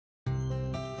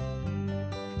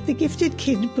The Gifted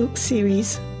Kid book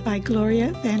series by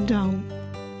Gloria Van Dong.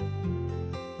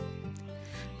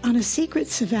 On a secret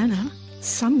savannah,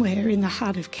 somewhere in the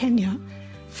heart of Kenya,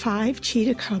 5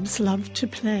 cheetah cubs love to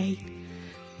play.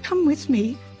 Come with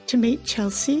me to meet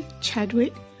Chelsea,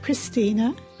 Chadwick,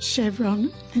 Christina,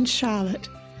 Chevron and Charlotte.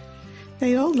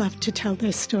 They all love to tell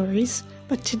their stories,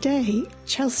 but today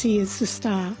Chelsea is the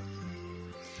star.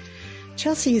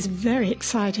 Chelsea is very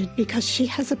excited because she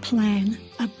has a plan,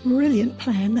 a brilliant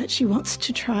plan that she wants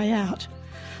to try out.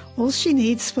 All she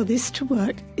needs for this to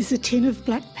work is a tin of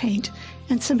black paint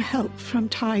and some help from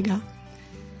Tiger.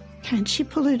 Can she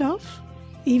pull it off,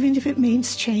 even if it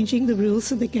means changing the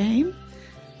rules of the game?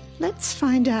 Let's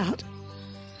find out.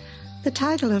 The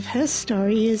title of her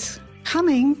story is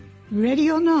Coming,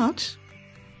 Ready or Not.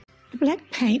 The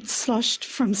black paint sloshed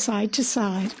from side to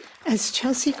side as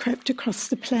Chelsea crept across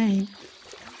the plain.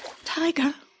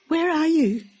 "Tiger, where are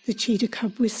you?" the cheetah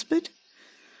cub whispered.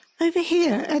 "Over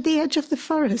here, at the edge of the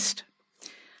forest."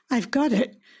 "I've got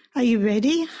it. Are you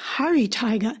ready? Hurry,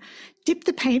 Tiger. Dip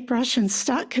the paintbrush and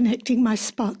start connecting my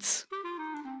spots."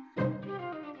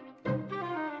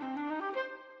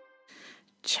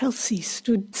 Chelsea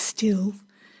stood still,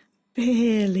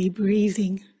 barely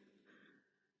breathing.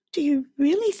 "Do you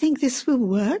really think this will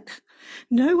work?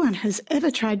 No one has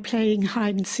ever tried playing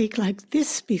hide and seek like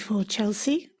this before,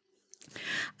 Chelsea."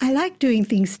 "I like doing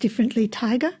things differently,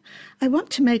 Tiger. I want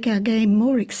to make our game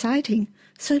more exciting,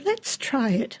 so let's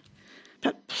try it.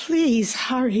 But please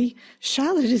hurry.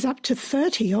 Charlotte is up to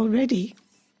 30 already."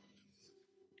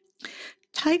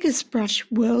 Tiger's brush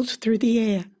whirled through the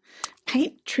air.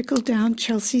 Paint trickled down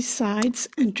Chelsea's sides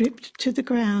and dripped to the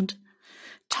ground.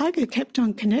 Tiger kept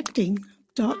on connecting,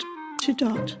 dot to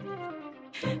dot.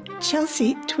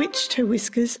 Chelsea twitched her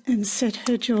whiskers and set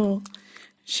her jaw.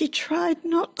 She tried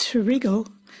not to wriggle.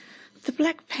 The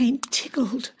black paint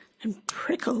tickled and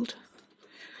prickled.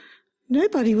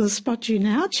 "Nobody will spot you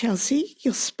now, Chelsea.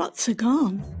 Your spots are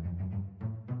gone."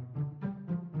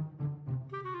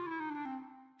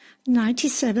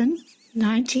 97,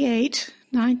 98,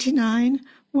 99,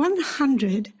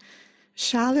 100.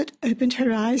 Charlotte opened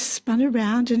her eyes, spun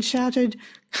around and shouted,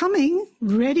 "Coming,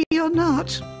 ready or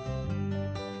not."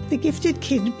 The Gifted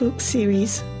Kid book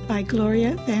series by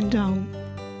Gloria Van Dong.